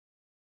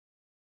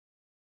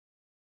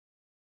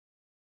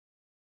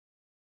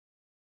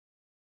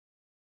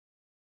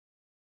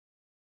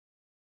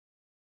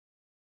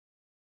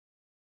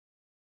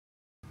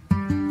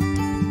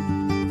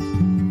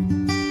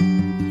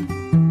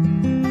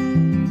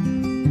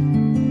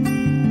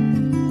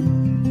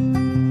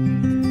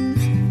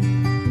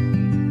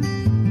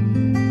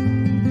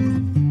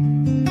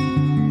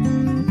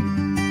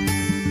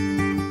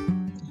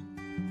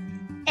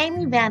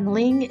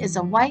Ling is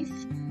a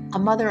wife, a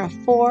mother of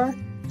 4,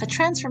 a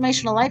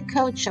transformational life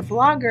coach, a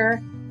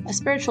blogger, a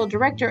spiritual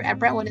director at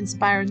Brentwood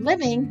Inspired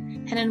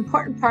Living, and an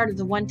important part of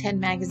the 110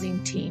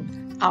 Magazine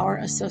team, our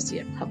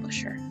associate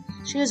publisher.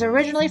 She is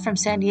originally from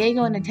San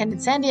Diego and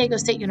attended San Diego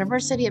State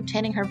University,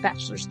 obtaining her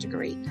bachelor's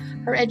degree.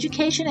 Her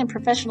education and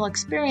professional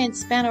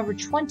experience span over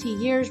 20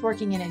 years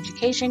working in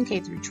education, K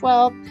through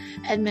 12,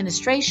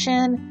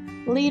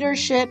 administration,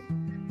 leadership,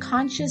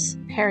 conscious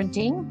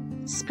parenting,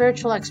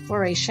 spiritual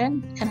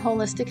exploration, and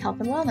holistic health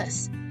and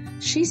wellness.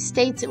 She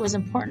states it was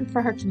important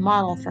for her to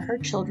model for her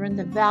children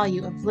the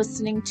value of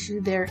listening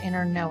to their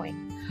inner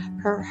knowing.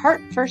 Her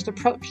heart-first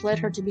approach led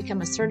her to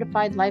become a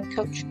certified life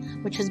coach,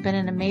 which has been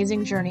an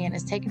amazing journey and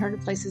has taken her to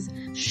places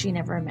she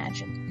never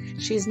imagined.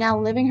 She is now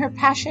living her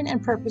passion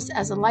and purpose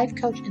as a life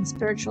coach and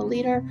spiritual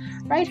leader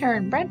right here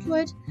in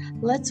Brentwood.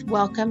 Let's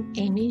welcome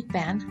Amy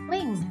Van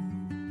Ling.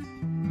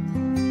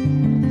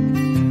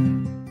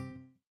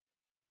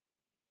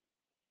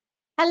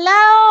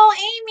 Hello,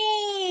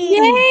 Amy.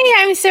 Yay,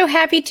 I'm so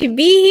happy to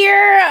be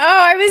here.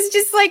 Oh, I was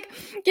just like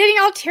getting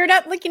all teared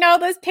up looking at all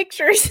those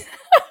pictures.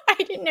 I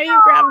didn't know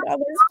you grabbed all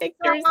those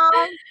pictures.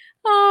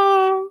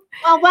 Oh,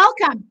 well,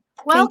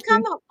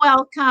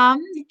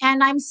 welcome.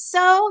 And I'm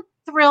so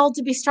thrilled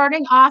to be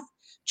starting off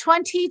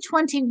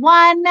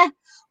 2021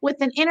 with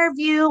an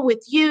interview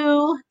with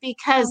you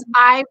because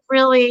I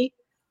really,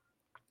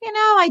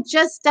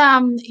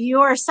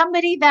 you're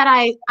somebody that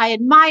I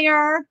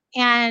admire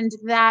and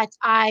that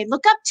I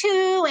look up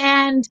to,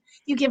 and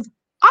you give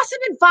awesome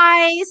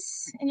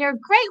advice and you're a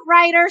great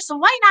writer. So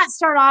why not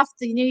start off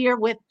the new year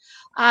with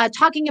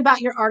talking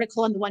about your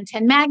article in the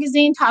 110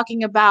 magazine,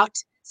 talking about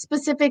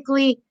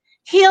specifically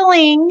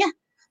healing,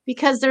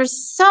 because there's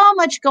so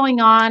much going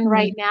on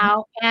right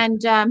now.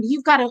 And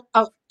you've got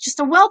just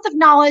a wealth of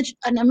knowledge,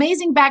 an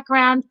amazing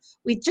background.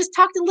 We just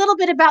talked a little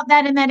bit about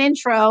that in that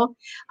intro,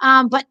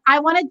 but I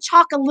want to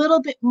talk a little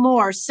bit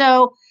more.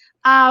 So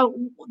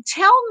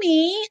tell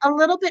me a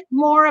little bit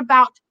more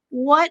about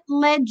what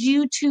led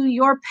you to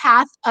your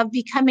path of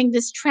becoming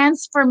this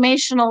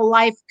transformational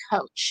life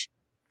coach.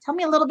 Tell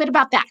me a little bit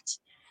about that.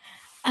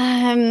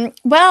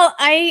 Well,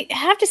 I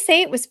have to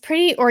say it was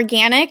pretty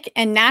organic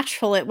and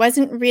natural. It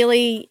wasn't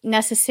really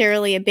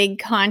necessarily a big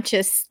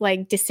conscious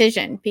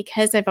decision,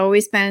 because I've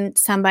always been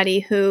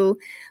somebody who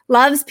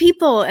loves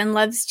people and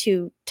loves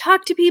to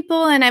talk to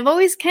people. And I've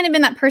always kind of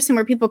been that person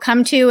where people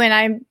come to and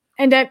I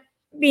end up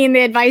being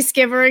the advice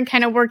giver and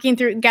kind of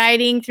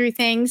guiding through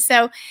things.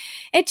 So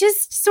it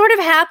just sort of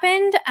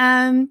happened.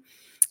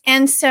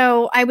 And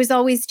so I was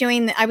always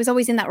in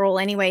that role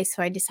anyway.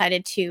 So I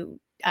decided to,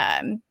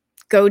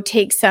 go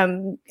take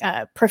some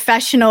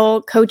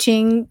professional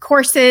coaching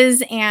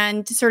courses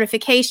and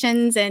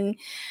certifications, and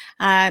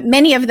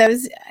many of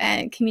those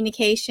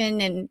communication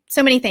and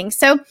so many things.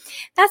 So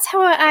that's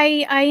how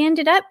I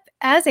ended up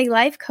as a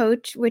life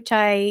coach, which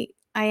I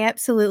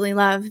absolutely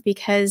love,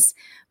 because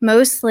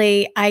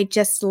mostly I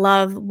just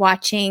love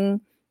watching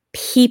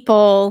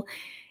people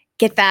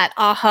get that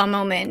aha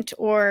moment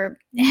or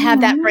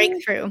have that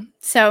breakthrough.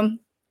 So,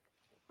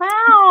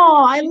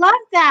 wow, I love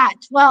that.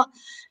 Well,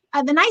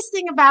 the nice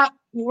thing about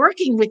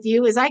working with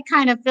you is I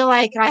kind of feel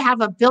like I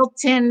have a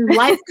built-in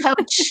life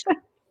coach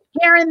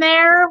here and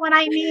there when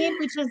I need,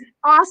 which is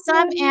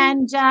awesome.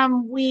 And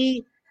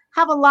we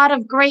have a lot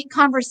of great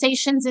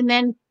conversations. And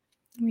then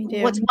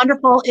what's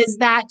wonderful is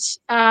that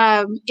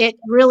it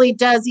really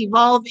does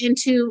evolve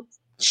into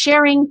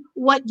sharing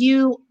what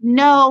you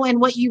know and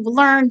what you've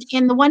learned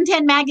in the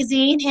 110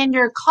 magazine in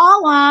your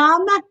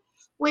column,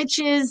 which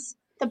is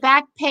the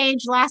back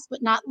page, last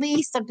but not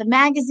least, of the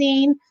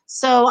magazine.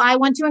 So I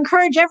want to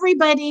encourage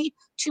everybody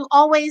to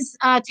always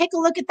take a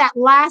look at that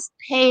last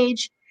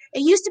page. It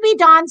used to be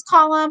Don's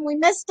column. We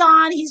miss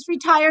Don. He's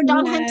retired.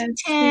 Don Huntington.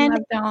 We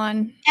love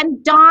Don.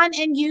 And Don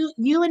and you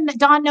and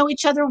Don know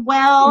each other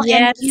well.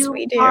 Yes, and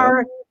we do.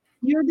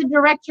 You're the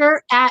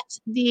director at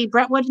the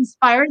Brentwood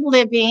Inspired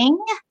Living.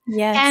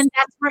 Yes.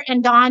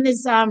 And Don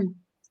is an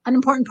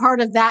important part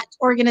of that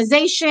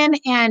organization,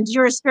 and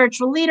you're a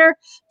spiritual leader.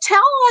 Tell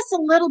us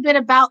a little bit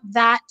about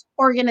that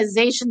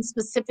organization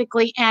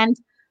specifically, and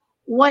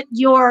what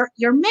your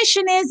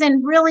mission is,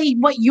 and really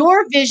what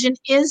your vision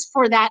is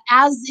for that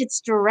as its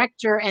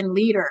director and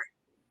leader.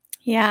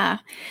 Yeah.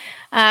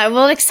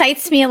 Well, it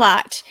excites me a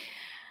lot.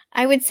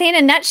 I would say in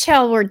a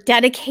nutshell, we're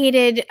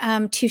dedicated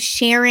to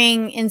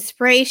sharing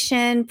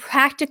inspiration,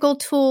 practical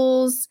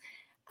tools,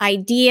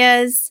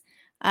 ideas,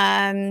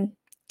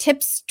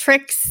 tips,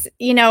 tricks,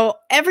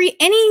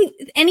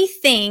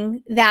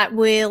 anything that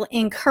will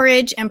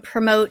encourage and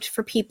promote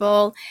for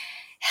people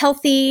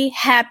healthy,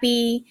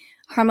 happy,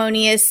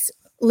 harmonious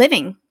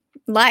living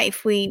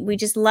life. We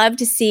just love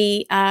to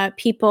see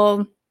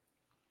people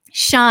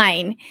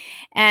shine.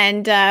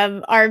 And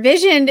our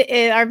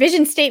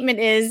vision statement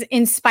is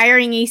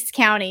inspiring East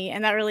County,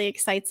 and that really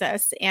excites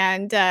us.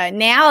 And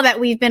now that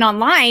we've been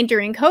online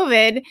during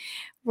COVID,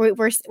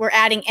 we're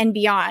adding and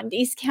beyond,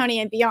 East County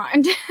and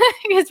beyond,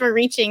 because we're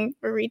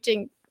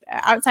reaching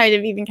outside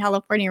of even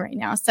California right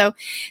now. So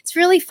it's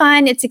really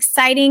fun. It's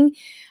exciting.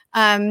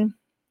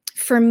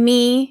 for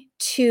me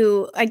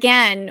to,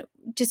 again,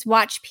 just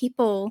watch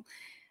people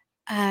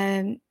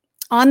on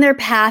their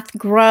path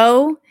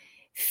grow,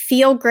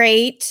 feel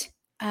great,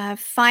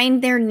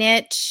 find their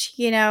niche,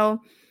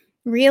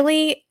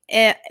 really,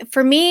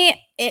 for me,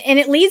 and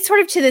it leads sort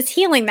of to this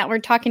healing that we're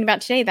talking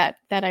about today that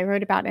I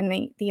wrote about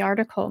in the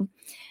article.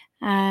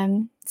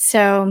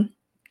 So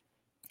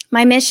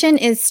my mission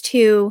is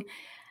to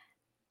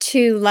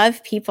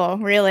love people,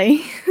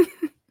 really.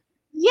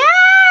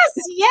 Yes.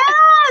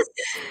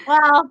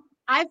 Well,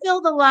 I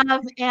feel the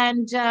love,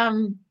 and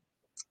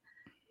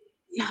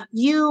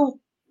you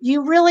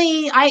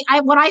really,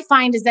 what I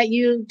find is that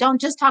you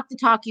don't just talk the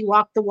talk, you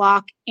walk the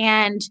walk.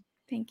 And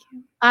thank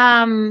you.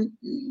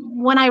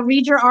 When I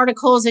read your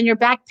articles and your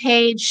back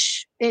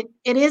page, it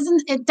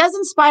does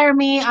inspire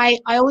me. I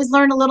always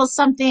learn a little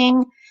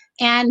something,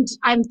 and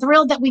I'm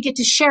thrilled that we get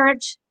to share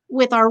it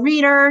with our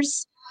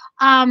readers.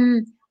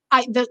 I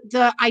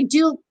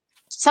do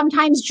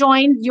sometimes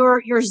join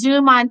your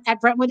Zoom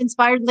at Brentwood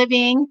Inspired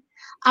Living,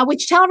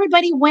 which tell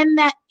everybody when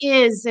that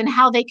is and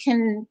how they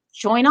can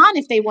join on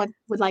if they would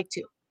like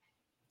to.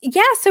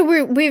 Yeah, so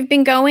we've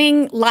been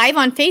going live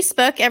on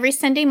Facebook every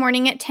Sunday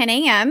morning at 10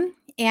 a.m.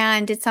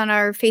 and it's on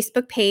our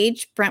Facebook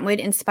page, Brentwood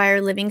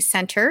Inspired Living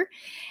Center.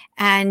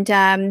 And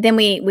then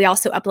we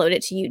also upload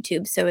it to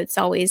YouTube. So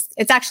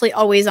it's actually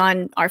always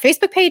on our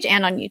Facebook page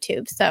and on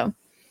YouTube. So,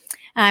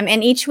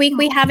 and each week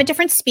we have a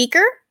different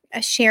speaker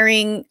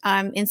sharing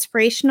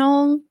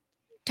inspirational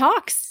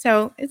talks.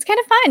 So it's kind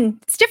of fun.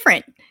 It's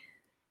different.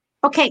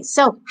 Okay,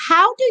 so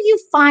how do you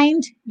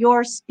find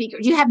your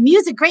speakers? You have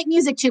great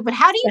music too, but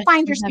how do you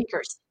find your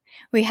speakers?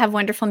 We have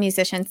wonderful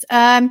musicians.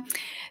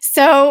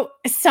 So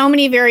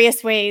many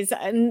various ways.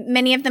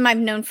 Many of them I've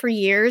known for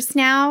years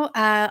now.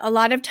 A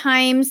lot of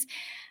times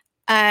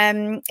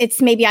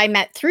it's maybe I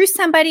met through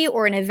somebody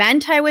or an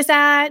event I was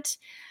at.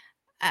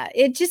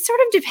 It just sort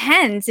of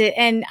depends.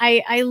 And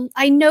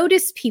I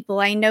notice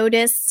people. I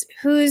notice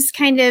who's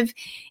kind of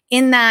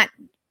in that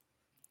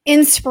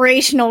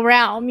inspirational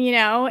realm,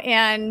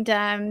 and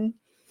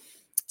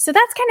so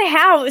that's kind of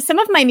how some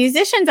of my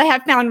musicians I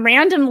have found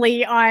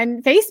randomly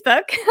on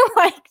Facebook,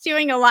 like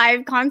doing a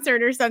live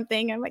concert or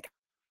something. I'm like,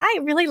 I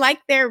really like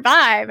their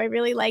vibe. I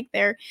really like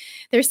their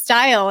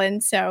style.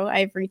 And so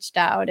I've reached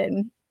out,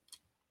 and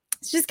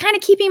it's just kind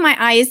of keeping my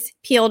eyes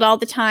peeled all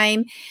the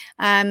time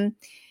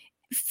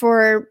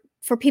for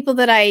people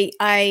that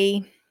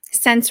I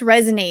sense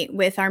resonate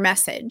with our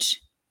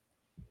message.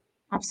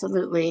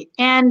 Absolutely.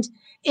 And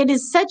it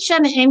is such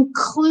an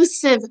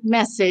inclusive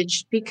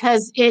message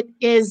because it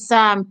is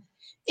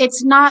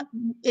it's not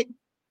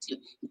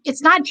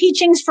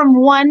teachings from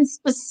one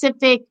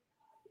specific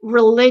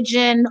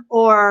religion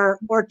or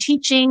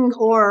teaching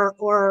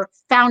or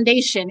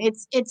foundation.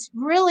 It's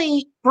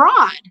really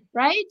broad,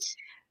 right?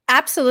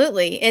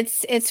 Absolutely.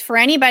 It's for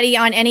anybody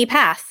on any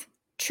path.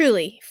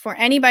 Truly, for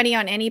anybody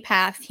on any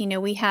path.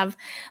 We have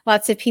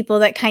lots of people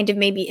that kind of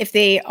maybe if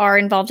they are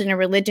involved in a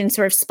religion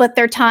sort of split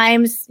their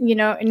times,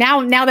 now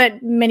that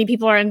many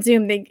people are on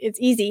Zoom, it's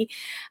easy.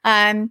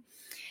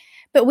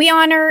 But we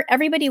honor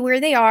everybody where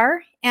they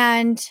are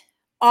and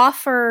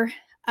offer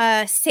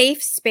a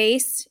safe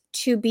space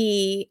to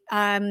be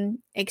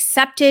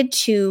accepted,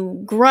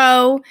 to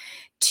grow,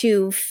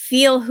 to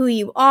feel who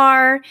you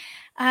are,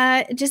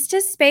 just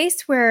a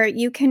space where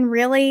you can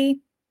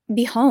really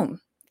be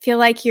home. Feel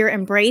like you're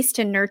embraced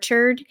and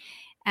nurtured.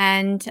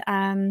 And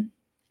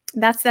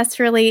that's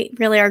really,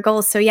 really our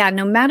goal. So yeah,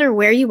 no matter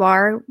where you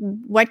are,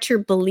 what your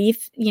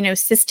belief,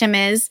 system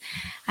is,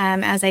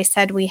 as I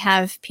said, we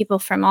have people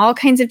from all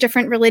kinds of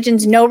different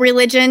religions, no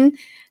religion.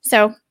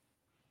 So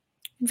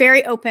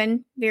very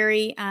open,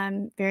 very,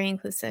 very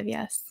inclusive.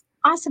 Yes.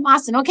 Awesome.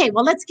 Okay,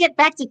 well, let's get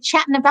back to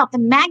chatting about the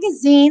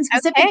magazine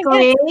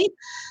specifically. Okay, yes.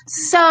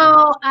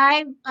 So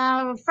a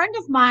friend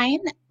of mine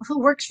who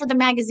works for the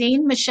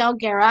magazine, Michelle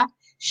Guerra,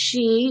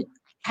 she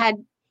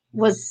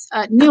was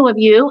knew of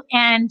you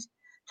and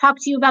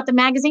talked to you about the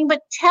magazine,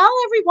 but tell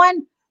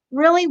everyone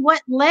really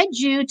what led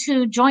you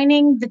to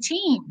joining the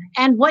team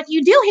and what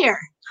you do here.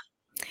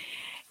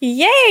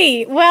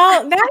 Yay.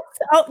 Well,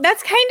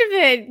 that's kind of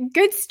a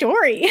good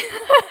story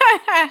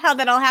how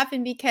that all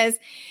happened, because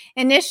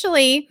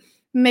initially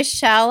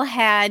Michelle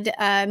had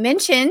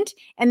mentioned,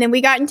 and then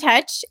we got in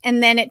touch,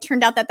 and then it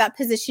turned out that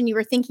position you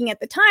were thinking at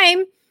the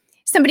time,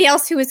 somebody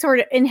else who was sort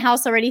of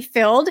in-house already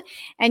filled,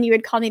 and you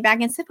had called me back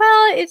and said,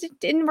 well, it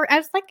didn't work. I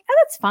was like, oh,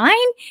 that's fine.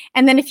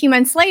 And then a few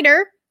months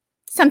later,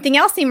 something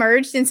else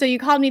emerged. And so you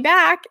called me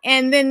back,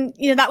 and then,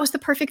 that was the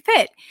perfect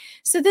fit.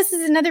 So this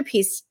is another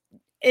piece,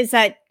 is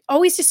that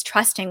always just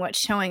trusting what's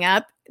showing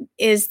up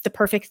is the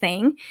perfect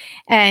thing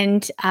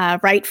and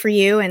right for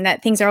you, and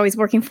that things are always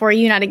working for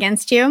you, not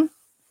against you.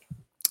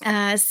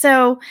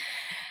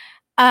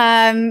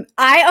 I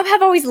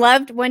have always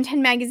loved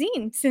 110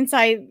 magazine since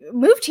I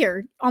moved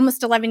here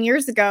almost 11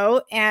 years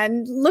ago,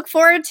 and look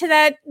forward to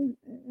that,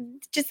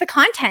 just the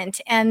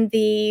content and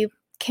the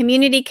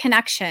community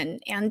connection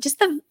and just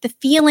the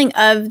feeling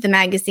of the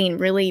magazine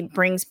really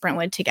brings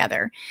Brentwood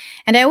together.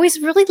 And I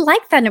always really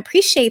like that and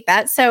appreciate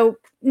that. So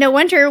no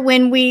wonder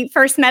when we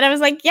first met, I was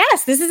like,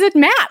 yes, this is a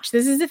match.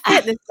 This is a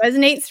fit. This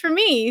resonates for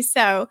me.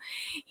 So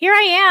here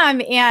I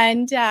am.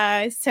 And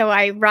so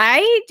I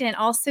write and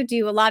also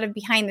do a lot of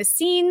behind the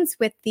scenes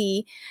with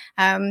the,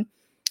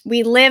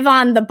 we live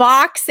on the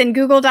box and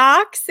Google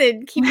Docs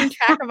and keeping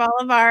track of all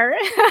of our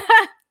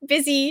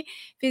busy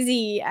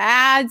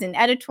ads and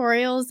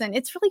editorials. And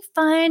it's really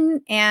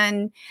fun.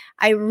 And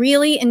I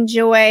really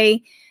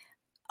enjoy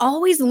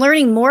always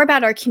learning more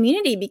about our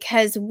community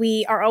because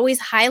we are always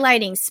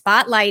highlighting,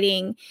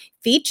 spotlighting,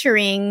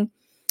 featuring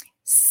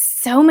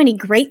so many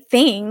great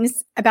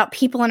things about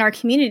people in our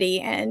community.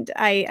 And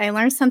I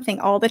learn something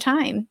all the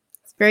time.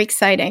 It's very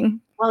exciting.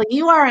 Well,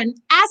 you are an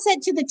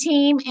asset to the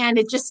team, and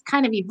it just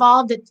kind of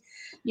evolved.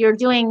 You're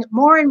doing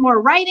more and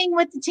more writing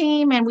with the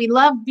team, and we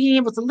love being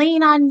able to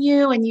lean on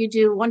you, and you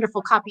do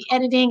wonderful copy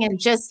editing and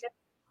just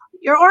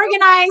you're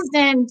organized,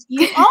 and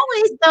you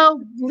always, though,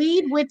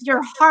 lead with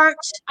your heart,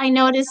 I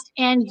noticed,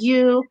 and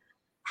you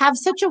have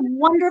such a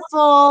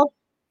wonderful,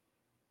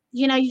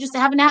 you just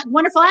have a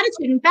wonderful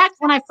attitude. In fact,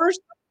 when I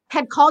first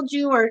had called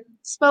you or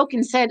spoke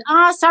and said,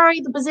 sorry,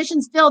 the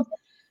position's filled,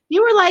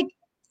 you were like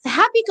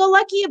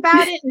happy-go-lucky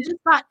about it and just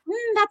thought,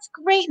 that's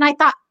great. And I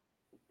thought,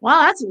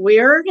 wow, that's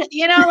weird.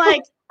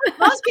 Like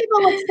most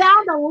people would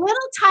sound a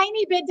little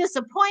tiny bit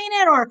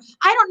disappointed or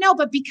I don't know.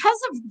 But because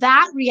of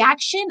that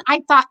reaction,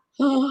 I thought,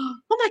 oh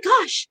my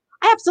gosh,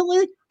 I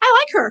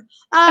like her.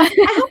 I hope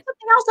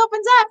something else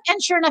opens up.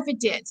 And sure enough, it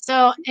did.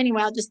 So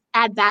anyway, I'll just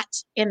add that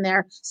in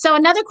there. So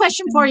another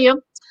question for you.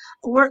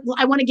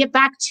 I want to get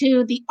back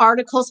to the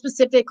article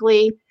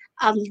specifically.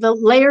 The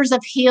Layers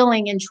of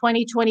Healing in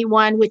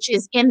 2021, which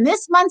is in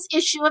this month's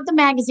issue of the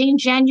magazine,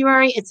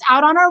 January. It's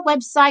out on our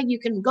website. You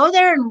can go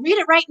there and read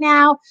it right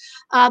now.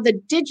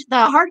 The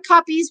hard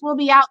copies will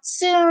be out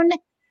soon.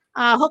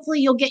 Hopefully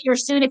you'll get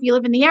yours soon if you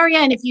live in the area.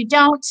 And if you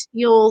don't,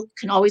 you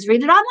can always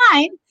read it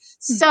online.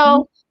 Mm-hmm.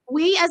 So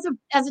we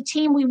as a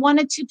team, we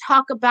wanted to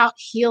talk about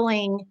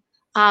healing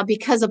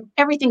because of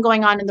everything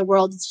going on in the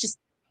world. It's just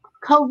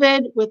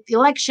COVID with the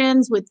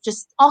elections, with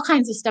just all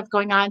kinds of stuff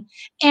going on.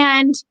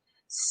 And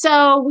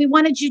so we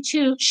wanted you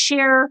to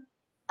share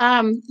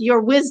your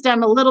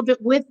wisdom a little bit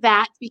with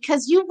that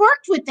because you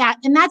worked with that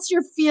and that's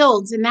your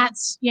fields and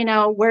that's,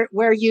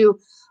 where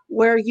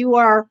you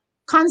are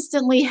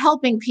constantly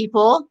helping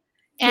people.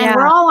 And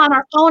we're all on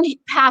our own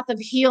path of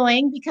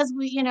healing because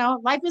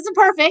life isn't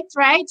perfect,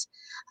 right?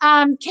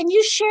 Can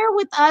you share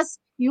with us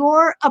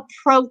your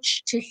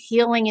approach to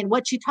healing and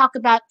what you talk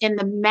about in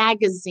the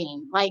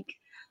magazine?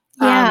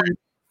 A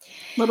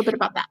little bit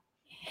about that.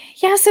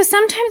 Yeah, so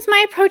sometimes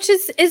my approach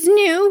is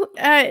new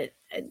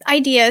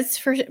ideas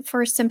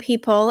for some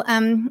people.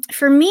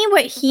 For me,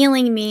 what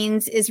healing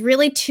means is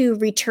really to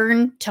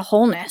return to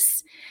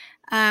wholeness.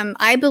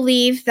 I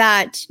believe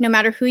that no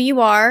matter who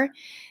you are,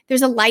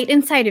 there's a light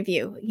inside of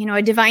you,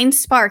 a divine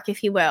spark,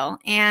 if you will,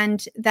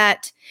 and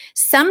that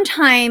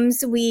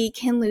sometimes we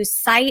can lose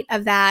sight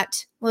of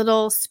that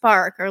little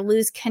spark or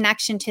lose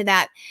connection to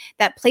that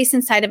place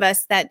inside of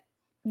us that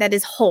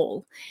is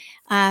whole.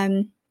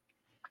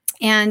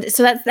 And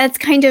so that's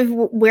kind of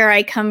where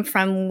I come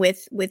from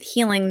with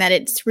healing, that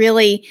it's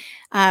really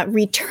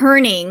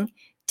returning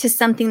to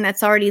something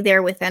that's already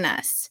there within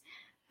us.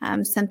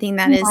 Something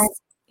that is,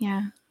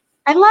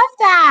 I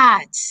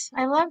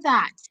love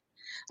that.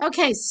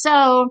 Okay,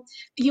 so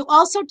you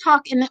also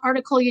talk in the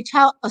article, you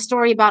tell a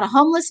story about a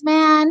homeless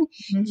man,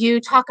 you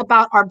talk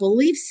about our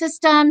belief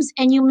systems,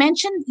 and you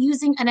mentioned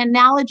using an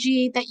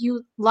analogy that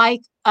you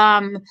like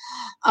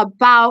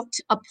about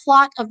a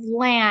plot of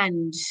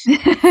land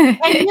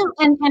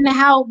and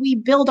how we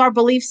build our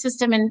belief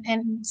system. And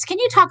can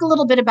you talk a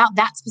little bit about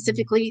that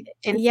specifically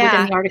within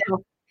the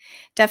article?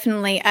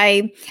 Definitely.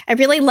 I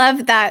really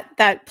love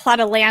that plot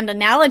of land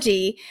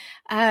analogy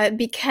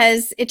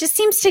because it just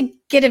seems to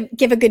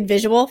give a good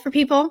visual for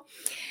people.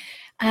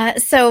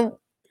 So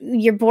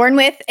you're born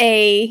with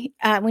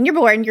when you're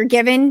born, you're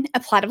given a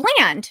plot of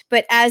land.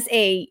 But as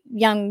a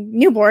young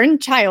newborn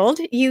child,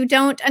 you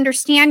don't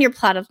understand your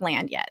plot of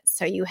land yet.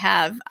 So you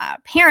have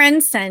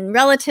parents and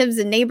relatives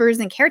and neighbors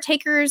and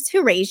caretakers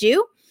who raise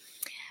you,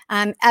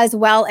 as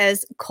well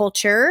as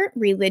culture,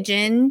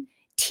 religion,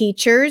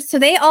 teachers. So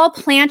they all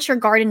plant your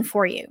garden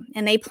for you,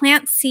 and they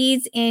plant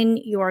seeds in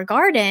your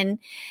garden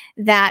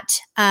that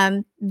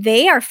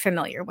they are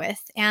familiar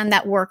with and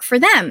that work for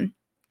them.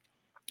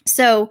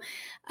 So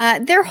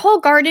their whole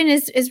garden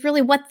is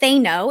really what they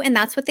know, and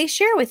that's what they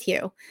share with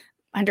you,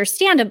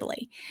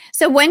 understandably.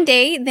 So one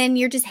day, then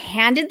you're just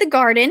handed the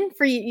garden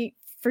for you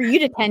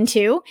to tend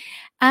to.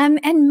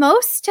 And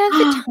most of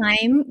the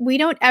time, we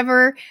don't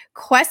ever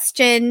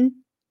question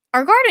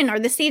our garden or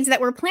the seeds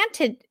that were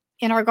planted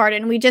in our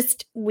garden. We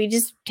just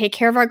take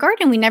care of our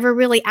garden. We never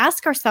really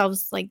ask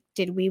ourselves,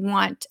 did we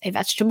want a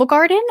vegetable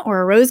garden or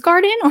a rose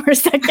garden or a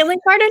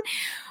succulent garden?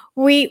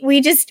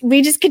 We just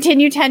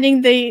continue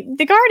tending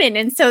the garden.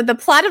 And so the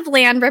plot of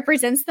land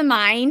represents the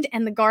mind,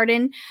 and the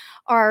garden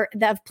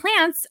of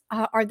plants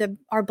are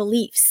our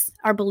beliefs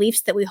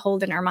that we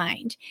hold in our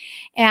mind.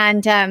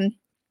 And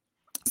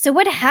so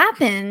what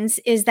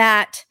happens is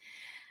that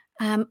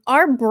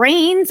our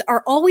brains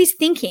are always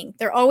thinking.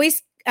 They're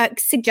always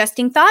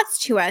suggesting thoughts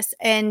to us.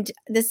 And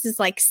this is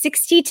like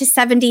 60 to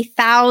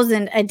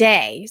 70,000 a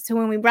day. So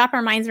when we wrap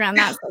our minds around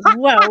that, it's like,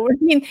 whoa, I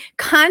mean,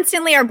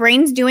 constantly our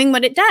brain's doing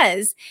what it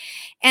does.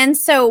 And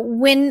so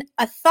when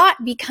a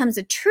thought becomes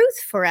a truth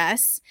for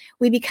us,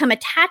 we become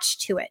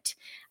attached to it.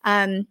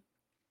 And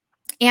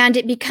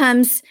it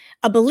becomes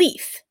a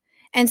belief.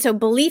 And so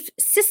belief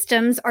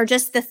systems are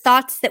just the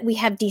thoughts that we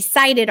have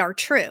decided are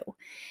true.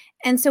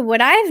 And so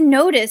what I've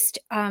noticed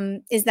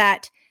is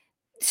that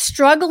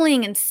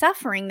struggling and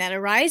suffering that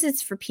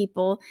arises for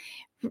people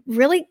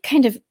really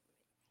kind of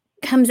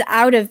comes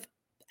out of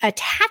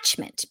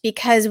attachment,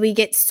 because we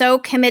get so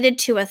committed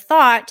to a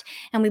thought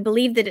and we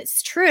believe that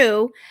it's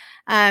true.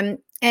 And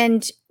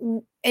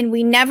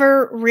we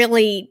never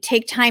really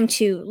take time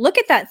to look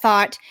at that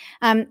thought.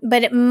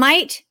 But it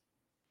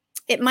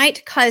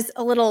might cause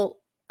a little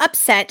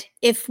upset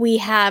if we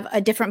have a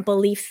different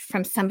belief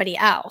from somebody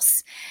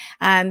else,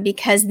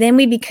 because then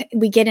we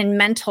get in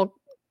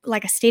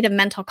a state of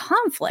mental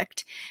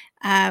conflict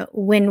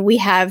when we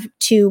have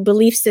two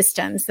belief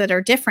systems that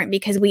are different,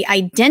 because we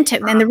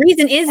identify. And the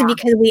reason is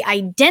because we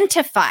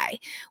identify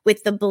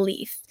with the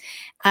belief.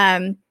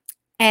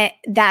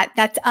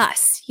 That's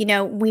us.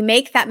 We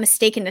make that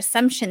mistaken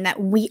assumption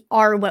that we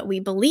are what we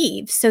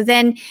believe. So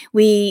then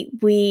we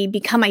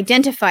become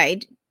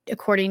identified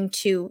according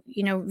to,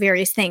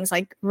 various things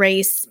like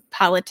race,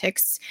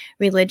 politics,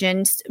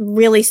 religions,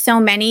 really so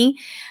many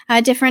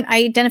different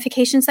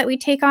identifications that we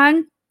take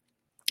on.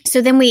 So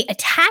then we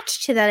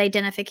attach to that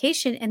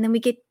identification, and then we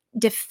get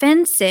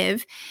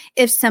defensive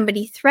if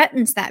somebody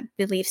threatens that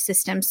belief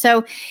system.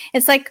 So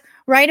it's like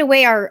right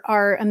away our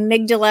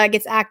amygdala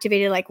gets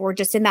activated, like we're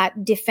just in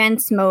that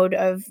defense mode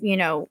of,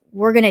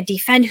 we're going to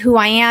defend who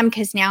I am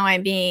because now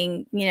I'm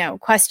being,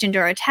 questioned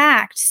or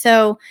attacked.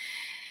 So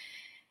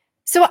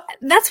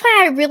that's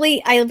why I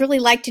really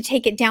like to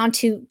take it down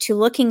to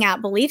looking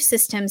at belief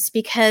systems,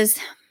 because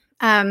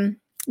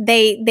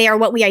they are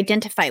what we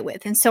identify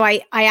with. And so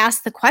I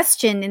asked the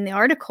question in the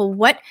article,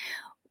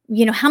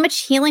 how much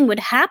healing would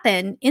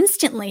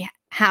instantly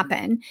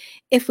happen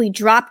if we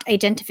dropped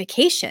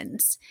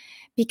identifications?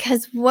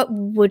 Because what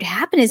would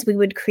happen is we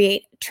would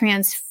create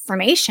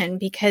transformation,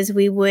 because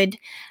we wouldn't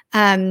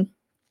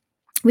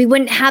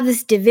have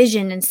this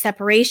division and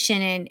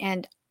separation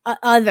and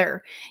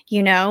other,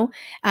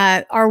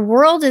 our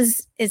world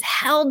is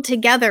held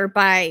together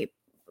by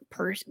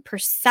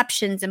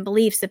perceptions and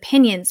beliefs,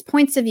 opinions,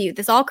 points of view.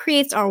 This all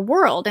creates our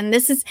world. And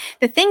this is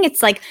the thing.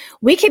 It's like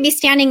we could be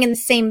standing in the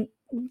same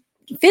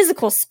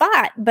physical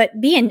spot,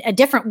 but be in a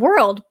different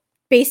world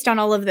based on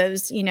all of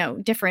those,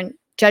 different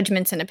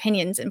judgments and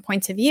opinions and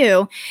points of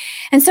view.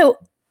 And so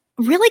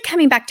really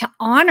coming back to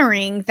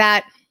honoring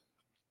that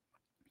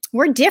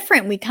we're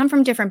different. We come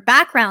from different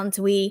backgrounds.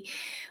 We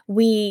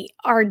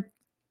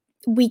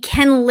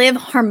can live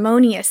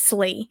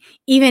harmoniously,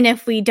 even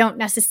if we don't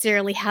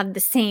necessarily have the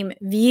same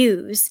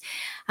views.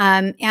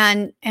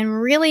 And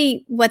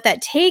really what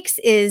that takes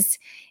is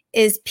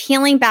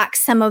peeling back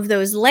some of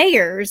those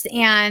layers,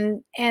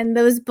 and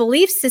those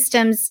belief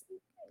systems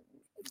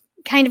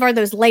kind of are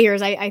those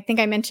layers. I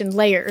think I mentioned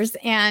layers.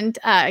 And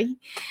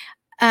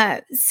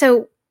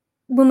so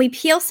when we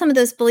peel some of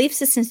those belief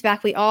systems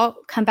back, we all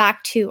come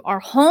back to our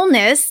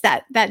wholeness,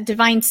 that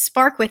divine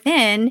spark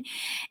within.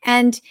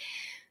 And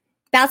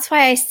that's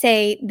why I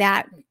say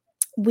that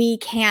we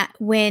can't,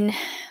 when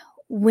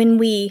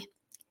we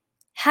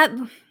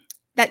have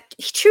that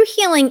true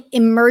healing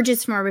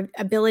emerges from our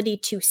ability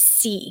to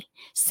see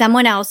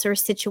someone else or a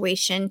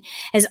situation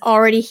as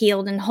already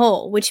healed and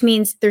whole, which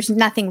means there's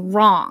nothing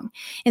wrong.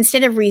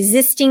 Instead of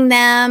resisting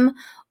them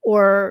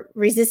or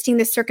resisting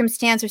the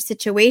circumstance or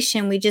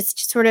situation, we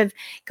just sort of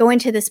go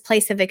into this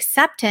place of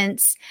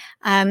acceptance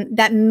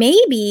that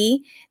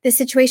maybe the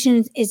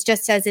situation is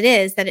just as it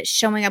is, that it's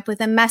showing up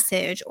with a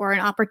message or an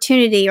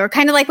opportunity, or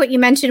kind of like what you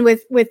mentioned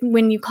with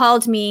when you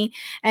called me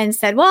and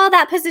said, well,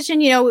 that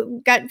position,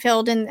 got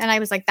filled. And I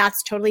was like,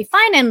 that's totally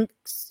fine. And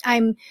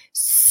I'm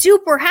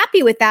super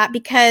happy with that,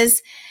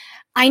 because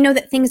I know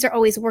that things are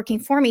always working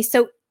for me.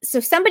 So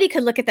somebody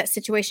could look at that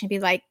situation and be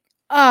like,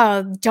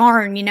 oh,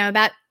 darn,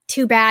 that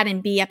too bad,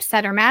 and be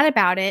upset or mad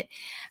about it.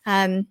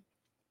 And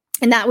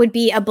that would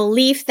be a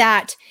belief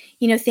that,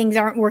 things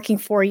aren't working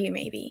for you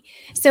what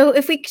So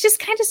if we just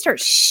kind of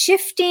start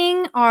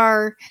shifting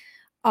our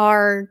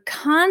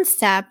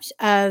concept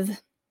of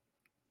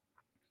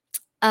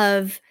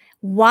how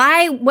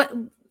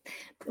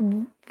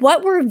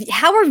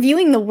we're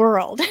viewing the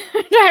world.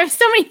 I have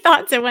so many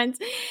thoughts at once.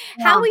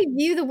 Yeah. How we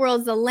view the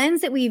world, the lens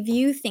that we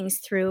view things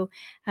through,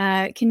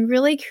 can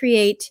really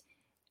create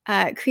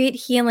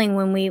healing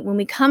when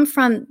we come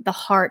from the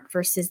heart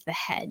versus the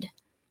head.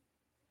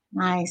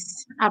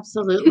 Nice.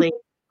 Absolutely.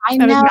 I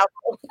know.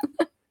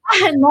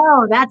 I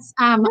know. That's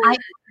I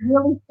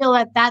really feel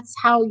that that's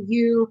how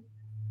you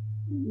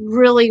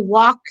really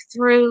walk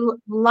through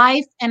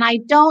life. And I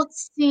don't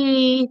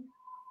see,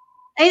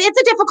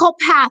 it's a difficult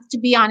path to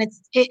be on.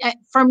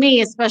 For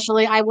me,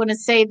 especially, I want to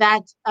say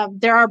that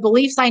there are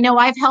beliefs I know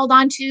I've held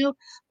on to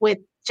with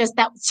just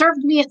that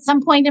served me at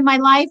some point in my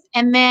life,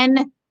 and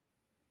then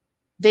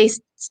they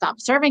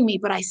stopped serving me,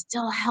 but I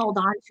still held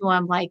on to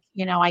them like,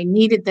 I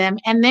needed them.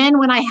 And then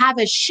when I have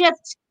a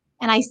shift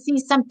and I see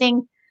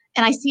something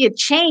and I see a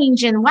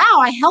change and wow,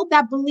 I held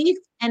that belief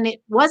and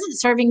it wasn't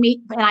serving me,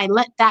 and I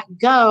let that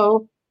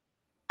go,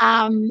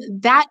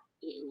 that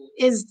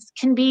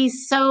can be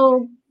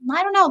so,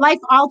 I don't know, life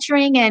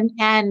altering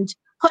and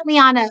put me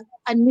on a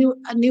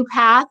new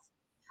path.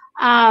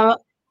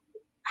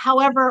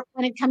 However,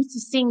 when it comes to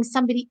seeing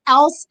somebody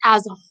else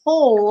as a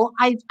whole,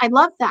 I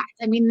love that.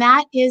 I mean,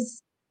 that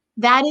is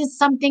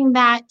something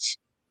that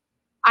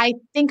I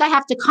think I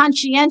have to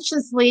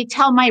conscientiously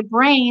tell my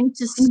brain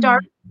to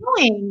start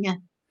doing,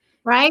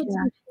 right?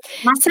 Yeah.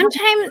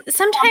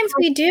 Sometimes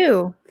we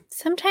do.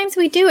 Sometimes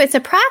we do. It's a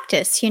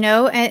practice,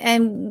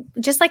 and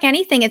just like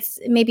anything, it's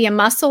maybe a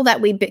muscle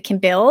that we can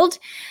build.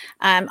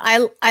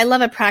 I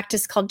love a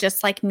practice called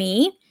Just Like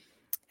Me.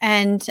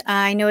 And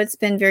I know it's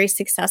been very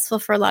successful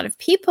for a lot of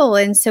people.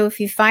 And so if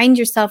you find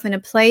yourself in a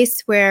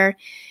place where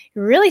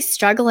you're really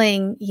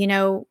struggling,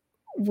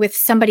 with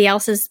somebody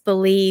else's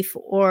belief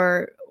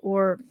or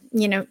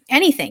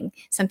anything,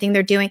 something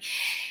they're doing,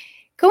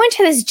 go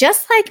into this.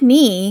 Just like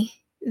me,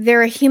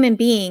 they're a human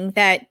being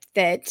that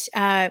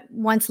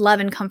wants love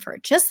and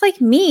comfort. Just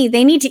like me,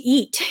 they need to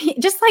eat.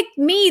 Just like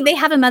me, they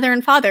have a mother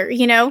and father,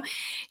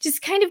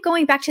 just kind of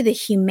going back to the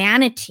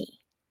humanity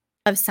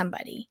of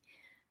somebody.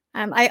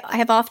 I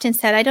have often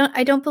said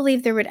I don't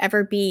believe there would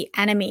ever be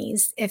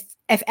enemies if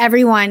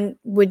everyone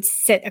would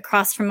sit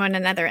across from one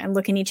another and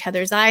look in each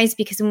other's eyes,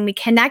 because when we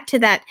connect to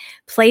that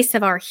place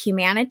of our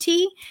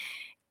humanity,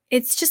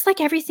 it's just like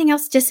everything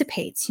else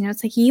dissipates.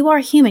 It's like, you are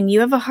human,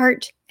 you have a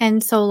heart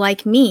and soul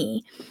like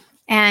me,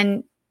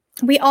 and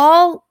we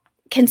all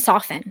can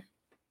soften.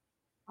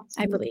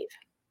 I believe.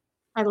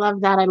 I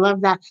love that. I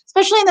love that,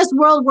 especially in this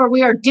world where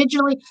we're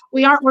digitally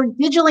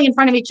in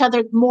front of each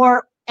other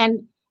more,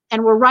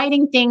 and we're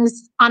writing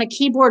things on a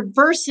keyboard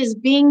versus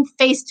being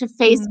face to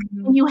face.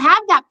 When you have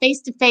that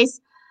face to face,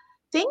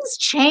 things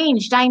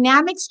change,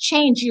 dynamics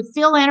change. You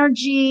feel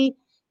energy,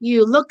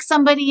 you look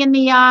somebody in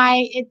the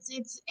eye.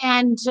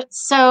 And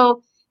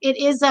so it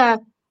is the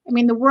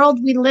world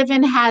we live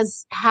in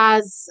has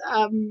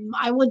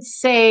I would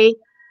say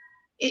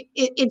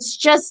it's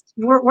just,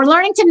 we're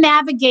learning to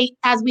navigate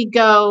as we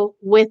go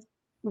with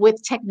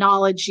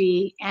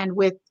technology and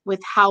with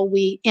how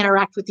we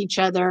interact with each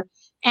other.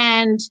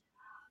 And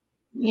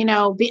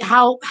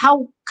how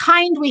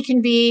kind we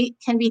can be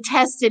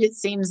tested, it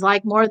seems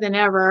like, more than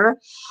ever.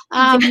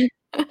 In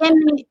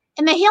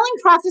the healing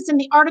process, in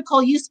the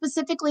article, you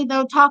specifically,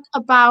 though, talk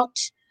about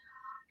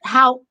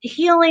how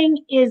healing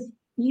is,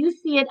 you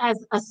see it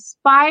as a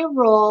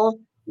spiral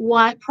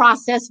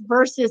process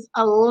versus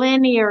a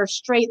linear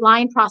straight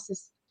line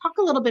process. Talk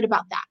a little bit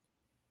about that.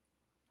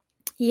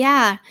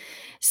 Yeah.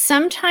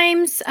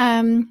 Sometimes,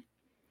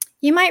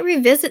 you might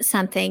revisit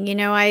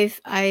something.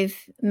 I've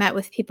met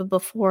with people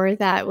before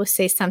that will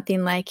say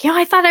something like,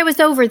 I thought I was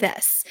over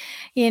this,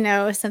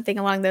 something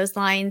along those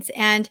lines.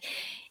 And,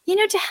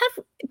 to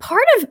have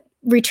part of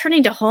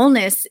returning to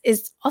wholeness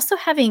is also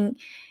having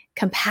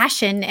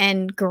compassion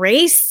and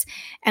grace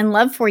and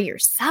love for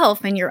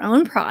yourself and your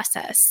own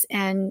process.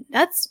 And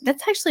that's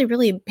actually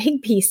really a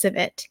big piece of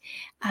it.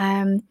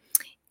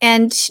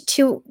 And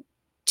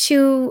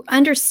to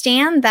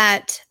understand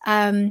that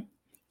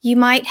you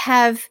might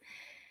have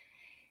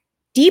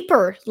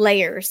deeper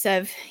layers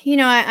of,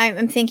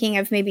 I'm thinking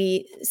of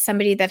maybe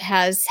somebody that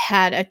has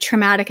had a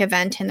traumatic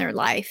event in their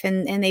life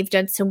and they've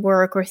done some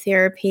work or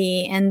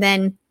therapy, and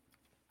then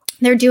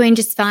they're doing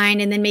just fine.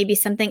 And then maybe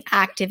something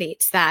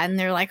activates that and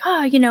they're like,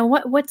 oh,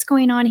 what's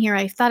going on here?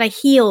 I thought I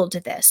healed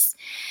this.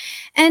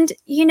 And,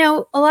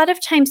 a lot of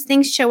times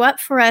things show up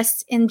for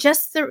us in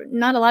just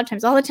not a lot of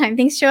times, all the time,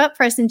 things show up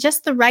for us in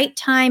just the right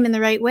time and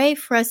the right way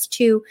for us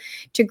to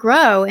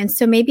grow. And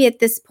so maybe at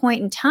this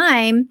point in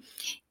time,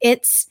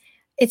 it's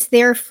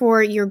there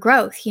for your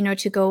growth,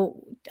 to go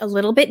a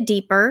little bit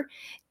deeper,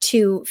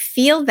 to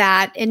feel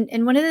that.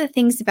 And one of the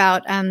things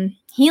about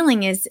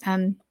healing is,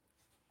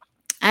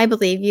 I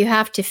believe you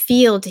have to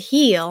feel to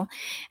heal.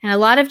 And a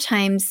lot of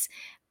times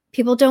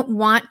people don't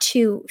want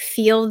to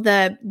feel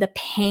the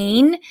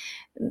pain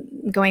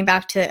going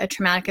back to a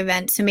traumatic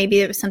event. So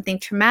maybe it was something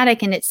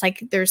traumatic and it's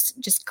like there's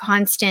just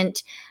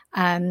constant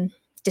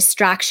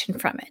distraction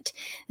from it.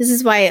 This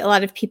is why a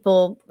lot of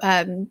people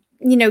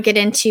get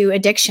into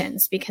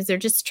addictions, because they're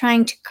just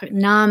trying to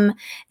numb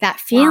that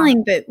feeling.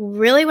 Wow. But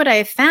really what I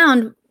have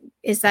found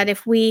is that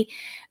if we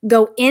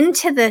go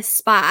into the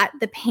spot,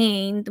 the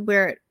pain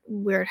where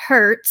it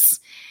hurts,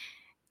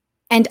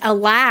 and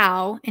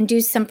allow and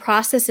do some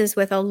processes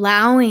with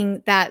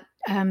allowing that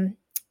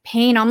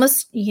pain,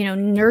 almost,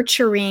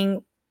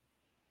 nurturing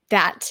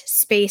that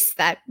space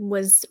that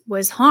was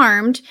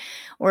harmed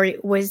or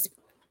was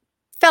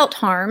felt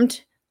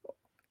harmed,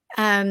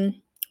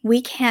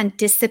 we can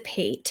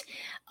dissipate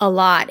a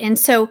lot. And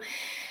so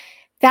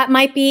that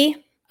might be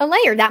a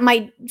layer that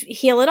might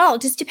heal it all.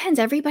 It just depends.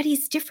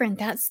 Everybody's different.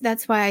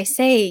 That's why I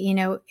say,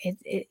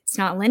 it's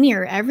not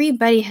linear.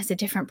 Everybody has a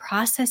different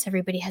process.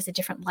 Everybody has a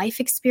different life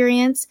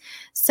experience.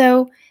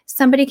 So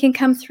somebody can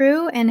come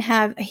through and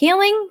have a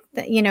healing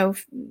that,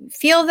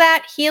 feel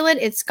that, heal it,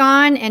 it's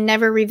gone, and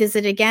never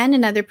revisit again.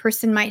 Another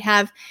person might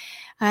have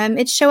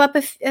it show up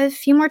a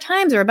few more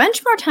times or a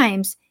bunch more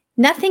times.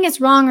 Nothing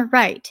is wrong or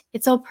right.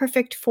 It's all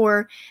perfect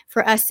for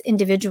us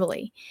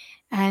individually.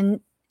 And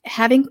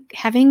having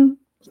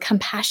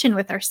compassion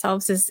with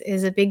ourselves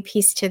is a big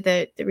piece to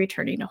the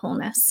returning to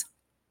wholeness.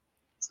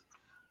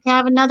 I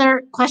have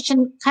another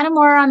question, kind of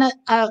more on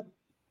a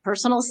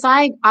personal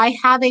side. I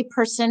have a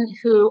person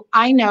who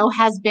I know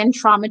has been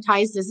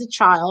traumatized as a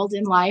child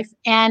in life.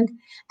 And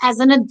as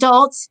an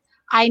adult,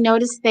 I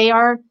notice they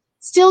are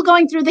still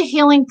going through the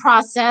healing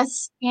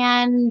process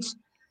and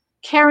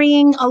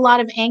carrying a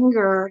lot of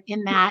anger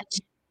in that,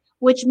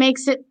 which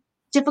makes it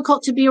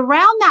difficult to be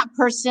around that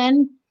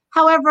person.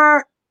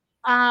 However,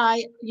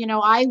 I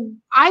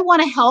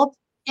want to help,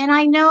 and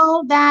I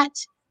know that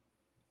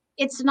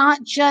it's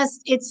not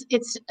just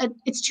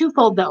it's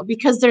twofold though,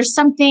 because there's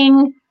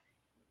something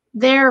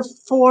there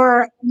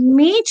for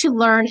me to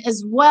learn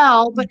as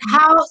well. But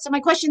so my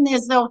question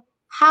is though,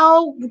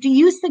 how do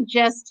you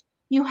suggest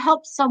you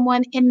help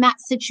someone in that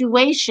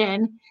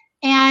situation?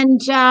 And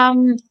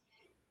I'm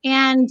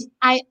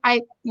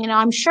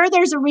sure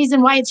there's a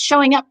reason why it's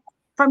showing up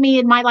for me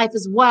in my life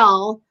as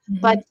well.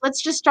 But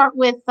let's just start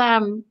with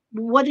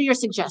what are your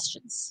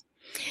suggestions?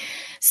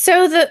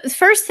 So the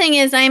first thing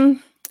is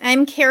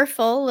I'm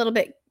careful, a little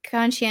bit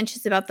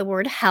conscientious about the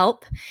word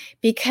help,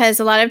 because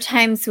a lot of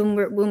times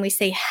when we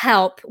say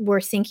help,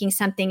 we're thinking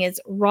something is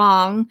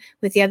wrong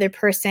with the other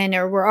person,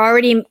 or we're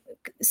already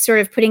sort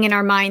of putting in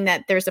our mind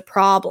that there's a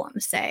problem,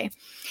 say.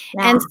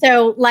 Yeah. And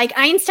so, like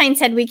Einstein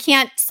said, we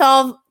can't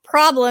solve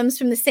problems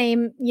from the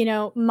same,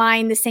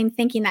 mind, the same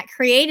thinking that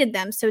created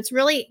them. So it's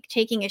really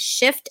taking a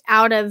shift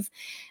out of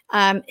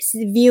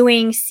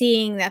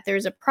seeing that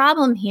there's a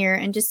problem here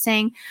and just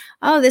saying,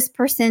 oh, this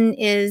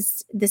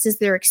is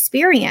their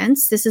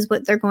experience. This is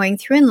what they're going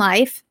through in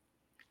life.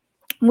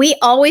 We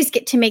always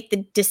get to make the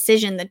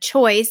decision, the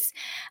choice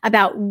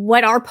about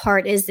what our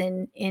part is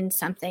in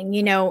something,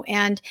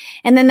 and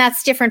then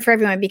that's different for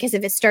everyone, because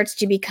if it starts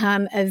to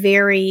become a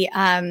very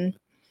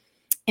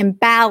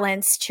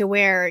imbalance to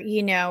where,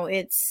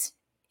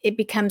 it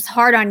becomes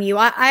hard on you.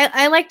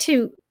 I like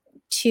to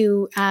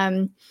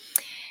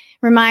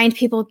remind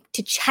people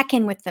to check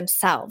in with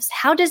themselves.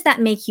 How does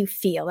that make you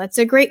feel? That's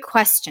a great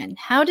question.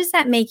 How does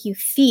that make you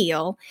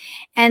feel?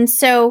 And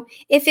so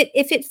if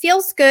it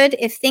feels good,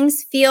 if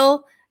things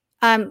feel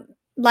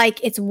like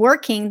it's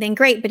working, then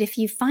great. But if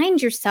you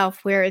find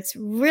yourself where it's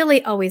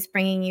really always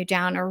bringing you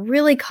down or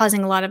really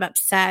causing a lot of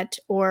upset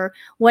or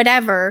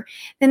whatever,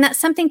 then that's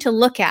something to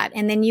look at.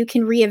 And then you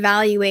can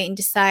reevaluate and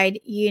decide,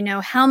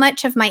 how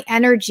much of my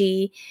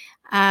energy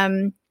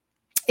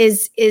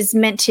is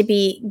meant to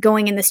be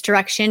going in this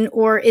direction,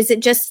 or is it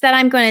just that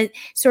I'm going to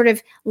sort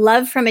of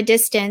love from a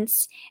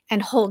distance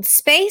and hold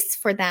space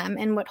for them?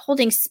 And what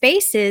holding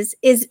space is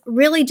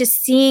really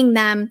just seeing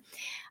them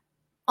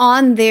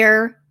on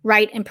their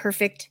right and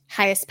perfect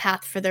highest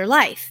path for their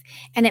life.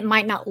 And it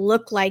might not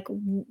look like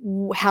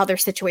how their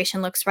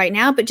situation looks right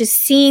now, but just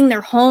seeing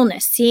their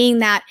wholeness, seeing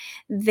that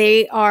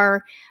they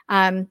are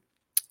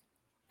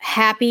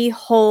happy,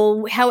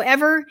 whole,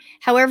 however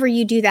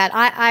you do that.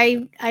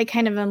 I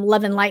kind of am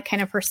love and light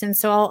kind of person.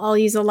 So I'll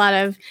use a lot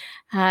of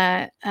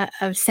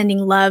sending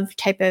love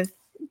type of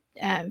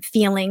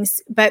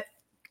feelings, but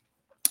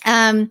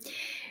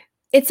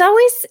it's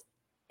always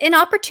an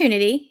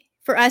opportunity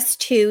for us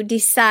to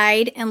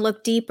decide and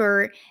look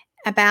deeper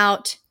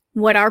about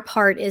what our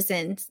part is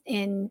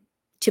in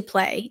to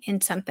play in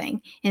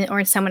something or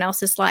in someone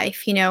else's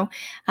life.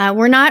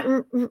 We're not.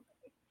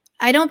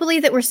 I don't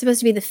believe that we're supposed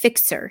to be the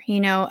fixer,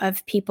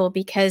 of people,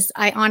 because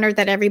I honor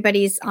that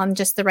everybody's on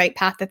just the right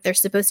path that they're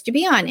supposed to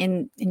be on,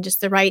 in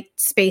just the right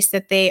space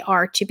that they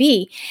are to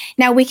be.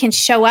 Now we can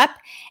show up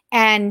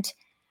and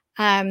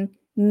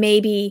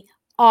maybe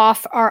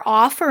off our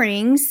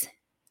offerings,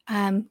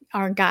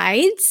 our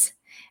guides,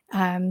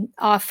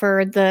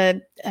 offer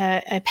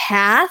a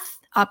path,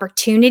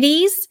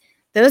 opportunities.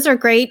 Those are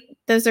great.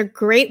 Those are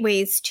great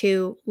ways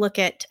to look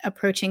at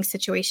approaching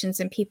situations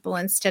and people,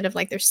 instead of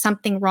like there's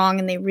something wrong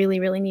and they really,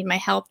 really need my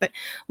help. But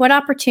what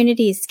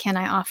opportunities can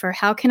I offer?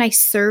 How can I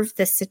serve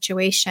this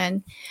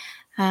situation?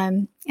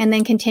 And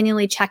then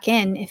continually check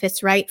in if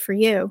it's right for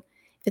you,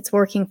 if it's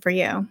working for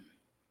you.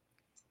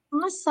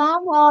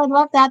 Awesome. Well, I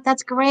love that.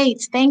 That's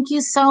great. Thank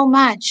you so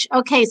much.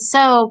 Okay,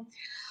 so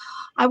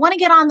I want to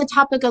get on the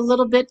topic a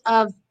little bit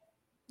of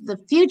the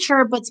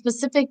future, but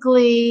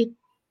specifically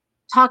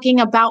talking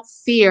about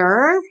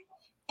fear.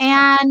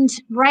 And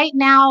right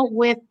now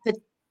with the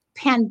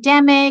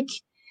pandemic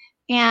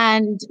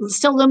and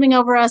still looming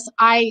over us,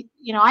 I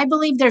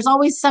believe there's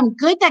always some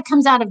good that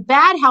comes out of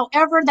bad.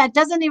 However, that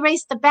doesn't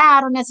erase the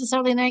bad or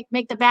necessarily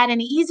make the bad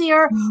any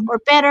easier or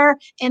better.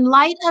 In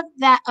light of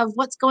that, of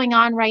what's going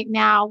on right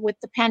now with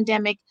the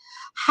pandemic,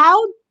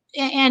 how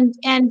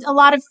and a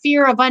lot of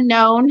fear of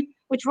unknown,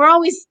 which we're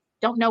always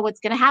don't know what's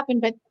going to happen,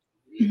 but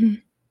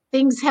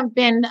things have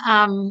been,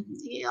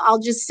 I'll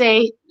just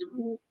say,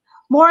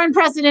 more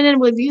unprecedented.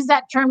 We've used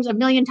that term a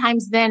million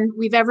times than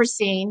we've ever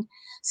seen.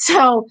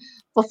 So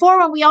before,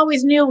 when we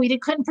always knew we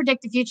couldn't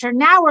predict the future,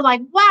 now we're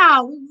like,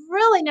 wow, we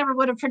really never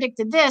would have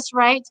predicted this,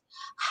 right?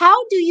 How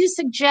do you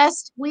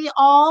suggest we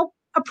all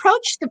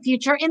approach the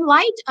future in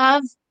light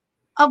of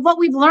what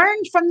we've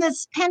learned from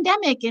this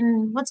pandemic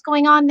and what's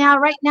going on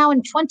right now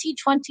in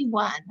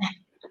 2021?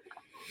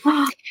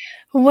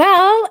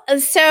 Well,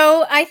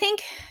 so I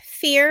think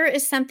fear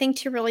is something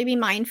to really be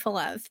mindful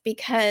of,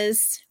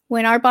 because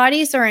when our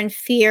bodies are in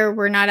fear,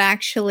 we're not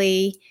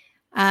actually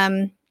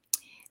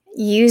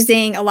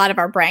using a lot of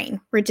our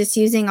brain. We're just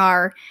using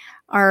our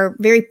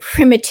very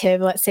primitive,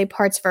 let's say,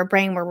 parts of our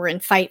brain where we're in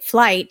fight,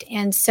 flight.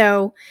 And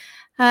so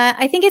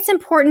I think it's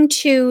important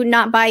to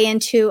not buy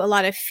into a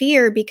lot of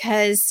fear,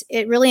 because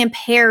it really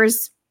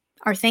impairs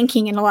our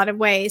thinking in a lot of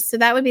ways. So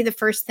that would be the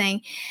first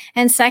thing.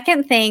 And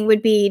second thing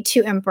would be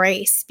to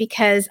embrace,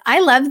 because I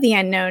love the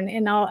unknown.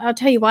 And I'll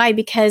tell you why,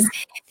 because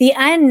the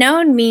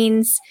unknown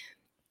means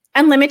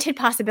unlimited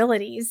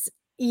possibilities.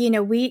 You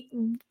know,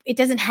 it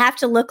doesn't have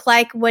to look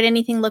like what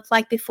anything looked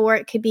like before.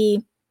 It could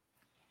be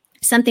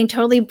something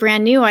totally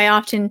brand new. I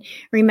often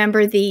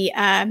remember the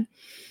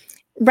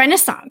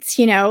Renaissance,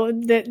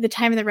 the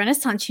time of the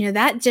Renaissance,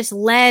 that just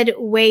led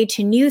way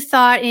to new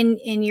thought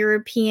in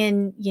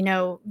European,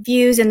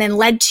 views, and then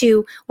led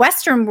to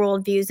Western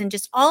world views, and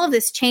just all of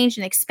this change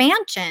and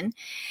expansion.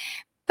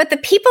 But the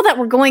people that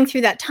were going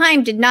through that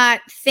time did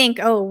not think,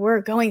 oh,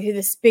 we're going through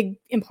this big,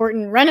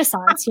 important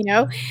Renaissance,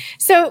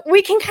 So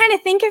we can kind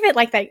of think of it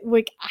like that.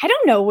 I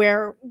don't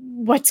know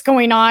what's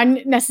going on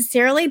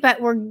necessarily, but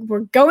we're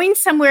going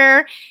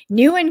somewhere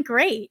new and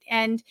great.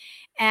 And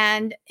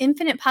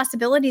infinite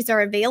possibilities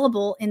are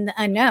available in the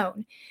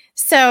unknown.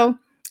 So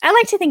I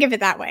like to think of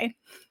it that way.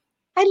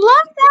 I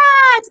love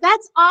that.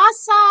 That's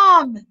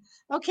awesome.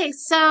 Okay,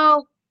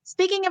 so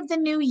speaking of the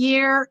new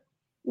year,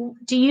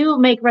 do you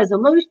make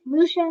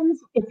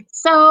resolutions? If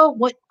so,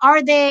 what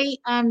are they?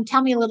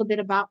 Tell me a little bit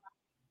about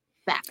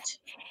that.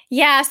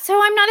 Yeah, so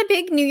I'm not a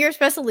big New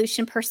Year's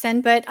resolution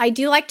person, but I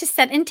do like to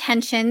set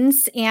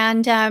intentions,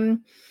 and I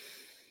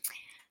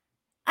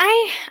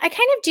kind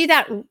of do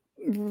that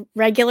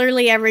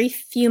regularly every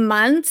few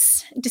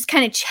months. Just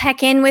kind of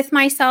check in with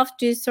myself,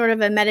 do sort of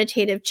a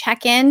meditative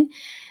check-in.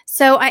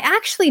 So I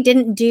actually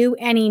didn't do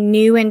any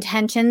new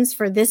intentions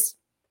for this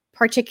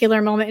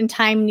particular moment in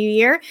time, New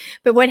Year.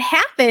 But what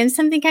happened,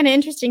 something kind of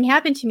interesting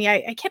happened to me.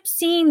 I kept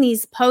seeing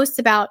these posts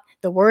about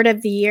the word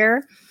of the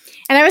year,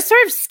 and I was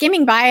sort of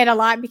skimming by it a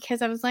lot,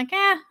 because I was like,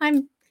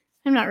 I'm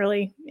not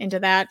really into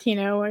that.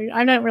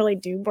 I don't really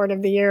do word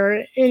of the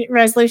year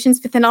resolutions.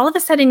 But then all of a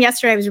sudden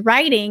yesterday I was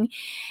writing,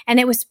 and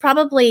it was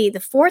probably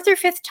the fourth or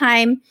fifth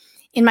time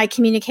in my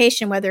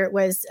communication, whether it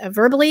was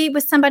verbally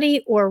with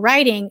somebody or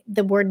writing,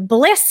 the word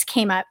bliss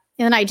came up.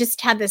 And I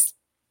just had this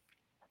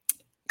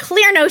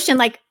clear notion,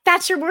 like,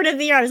 that's your word of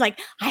the year. I was like,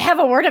 I have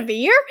a word of the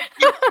year?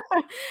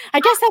 I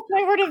guess that's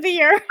my word of the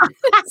year.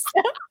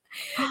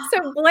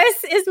 So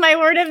bliss is my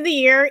word of the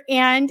year.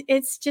 And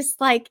it's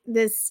just like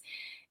this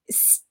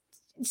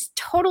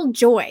total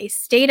joy,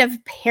 state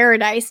of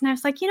paradise. And I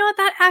was like, you know what,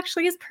 that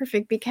actually is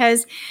perfect,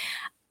 because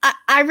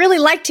I really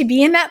like to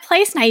be in that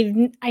place.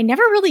 And I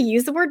never really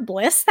use the word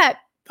bliss that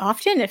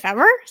often, if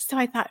ever. So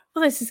I thought,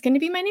 well, this is going to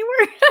be my new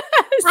word.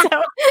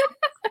 So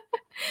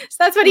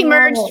that's what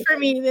emerged for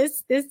me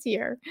this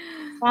year.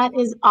 That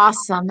is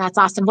awesome. That's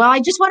awesome. Well, I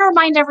just want to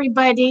remind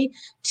everybody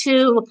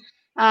to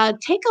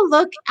take a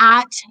look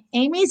at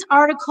Amy's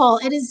article.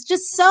 It is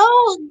just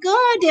so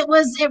good.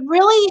 It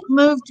really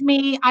moved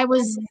me. I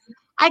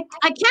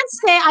can't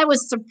say I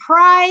was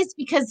surprised,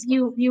 because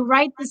you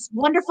write this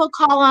wonderful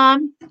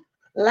column,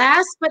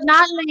 last but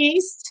not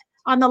least,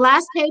 on the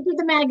last page of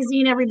the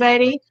magazine,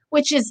 everybody,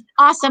 which is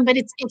awesome, but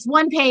it's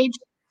one page.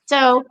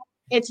 So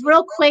it's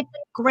real quick,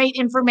 great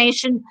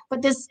information.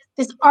 But this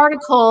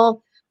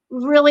article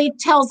really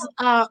tells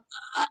a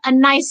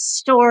nice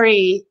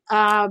story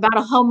about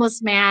a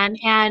homeless man,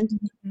 and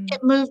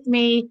it moved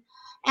me.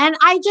 And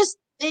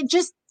it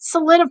just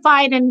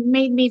solidified and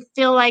made me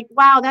feel like,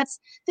 wow,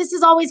 this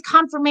is always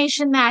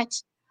confirmation that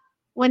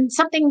when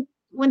something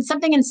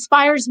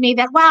inspires me,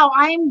 that wow,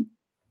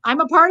 I'm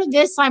a part of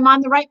this. I'm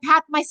on the right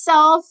path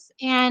myself,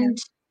 and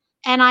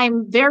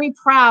I'm very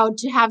proud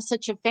to have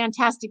such a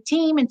fantastic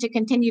team, and to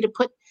continue to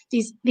put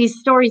these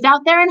stories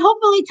out there, and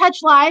hopefully touch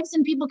lives,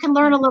 and people can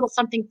learn a little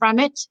something from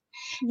it.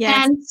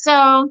 Yes. And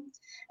so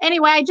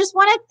anyway, I just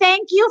want to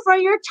thank you for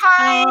your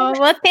time. Oh,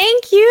 well,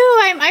 thank you.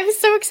 I'm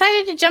so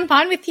excited to jump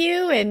on with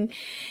you and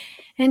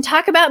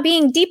talk about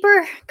being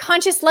deeper,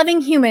 conscious,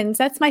 loving humans.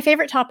 That's my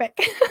favorite topic.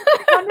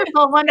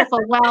 Wonderful, wonderful.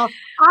 Well,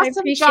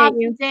 awesome job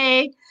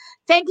today.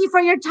 Thank you for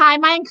your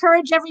time. I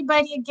encourage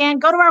everybody, again,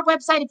 go to our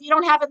website. If you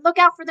don't have it, look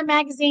out for the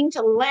magazine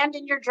to land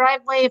in your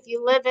driveway if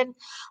you live in,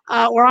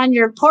 or on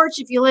your porch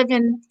if you live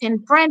in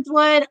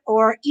Brentwood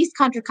or East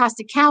Contra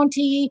Costa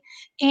County.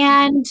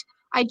 And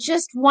I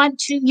just want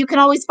to, you can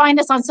always find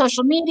us on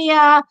social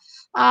media.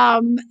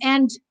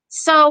 And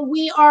so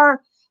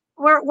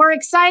we're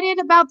excited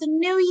about the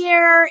new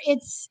year.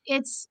 It's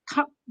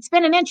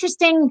been an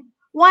interesting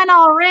one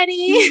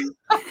already.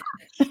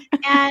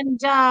 And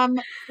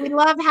we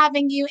love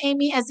having you,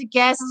 Amy, as a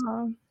guest.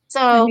 So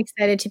I'm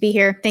excited to be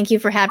here. Thank you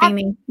for having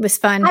me. It was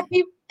fun.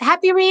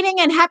 Happy reading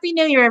and Happy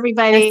New Year,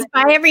 everybody. Yes,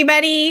 bye,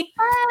 everybody.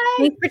 Bye.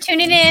 Thanks for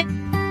tuning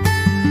in.